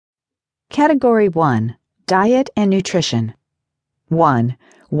Category 1. Diet and Nutrition. 1.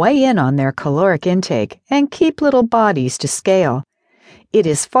 Weigh in on their caloric intake and keep little bodies to scale. It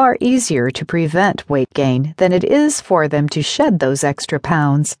is far easier to prevent weight gain than it is for them to shed those extra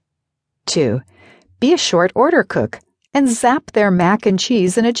pounds. 2. Be a short order cook and zap their mac and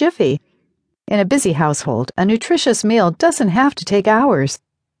cheese in a jiffy. In a busy household, a nutritious meal doesn't have to take hours.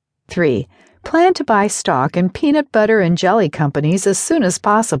 3. Plan to buy stock in peanut butter and jelly companies as soon as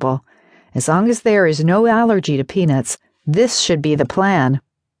possible. As long as there is no allergy to peanuts, this should be the plan.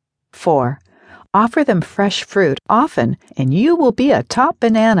 4. Offer them fresh fruit often, and you will be a top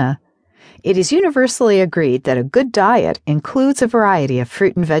banana. It is universally agreed that a good diet includes a variety of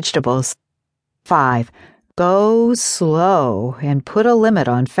fruit and vegetables. 5. Go slow and put a limit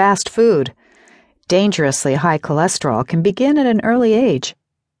on fast food. Dangerously high cholesterol can begin at an early age.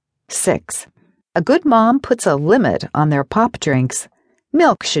 6. A good mom puts a limit on their pop drinks.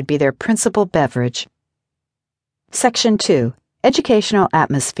 Milk should be their principal beverage. Section 2. Educational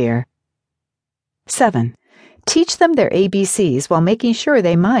Atmosphere. 7. Teach them their ABCs while making sure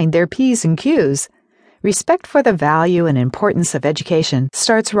they mind their P's and Q's. Respect for the value and importance of education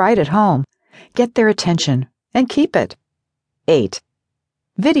starts right at home. Get their attention and keep it. 8.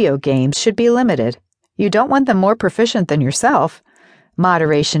 Video games should be limited. You don't want them more proficient than yourself.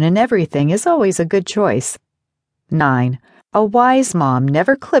 Moderation in everything is always a good choice. 9. A wise mom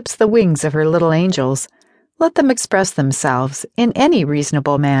never clips the wings of her little angels. Let them express themselves in any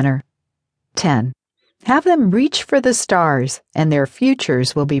reasonable manner. 10. Have them reach for the stars, and their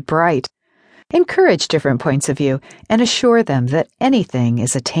futures will be bright. Encourage different points of view and assure them that anything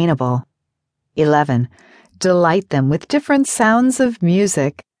is attainable. 11. Delight them with different sounds of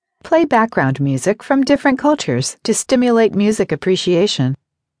music. Play background music from different cultures to stimulate music appreciation.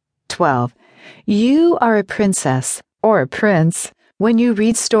 12. You are a princess or a prince when you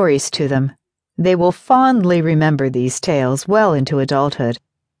read stories to them. They will fondly remember these tales well into adulthood.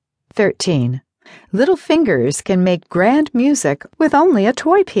 13. Little fingers can make grand music with only a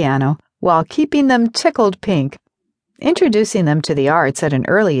toy piano while keeping them tickled pink. Introducing them to the arts at an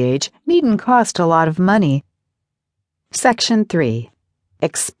early age needn't cost a lot of money. Section 3.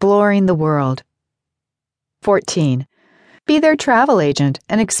 Exploring the world. 14. Be their travel agent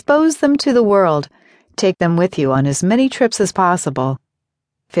and expose them to the world. Take them with you on as many trips as possible.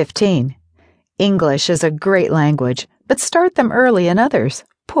 15. English is a great language, but start them early in others.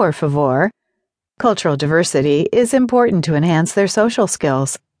 Por favor. Cultural diversity is important to enhance their social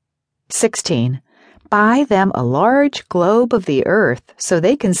skills. 16. Buy them a large globe of the earth so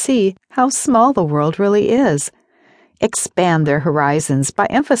they can see how small the world really is. Expand their horizons by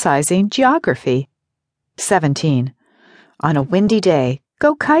emphasizing geography. 17. On a windy day,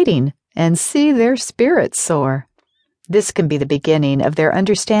 go kiting and see their spirits soar. This can be the beginning of their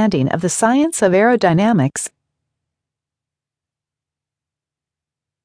understanding of the science of aerodynamics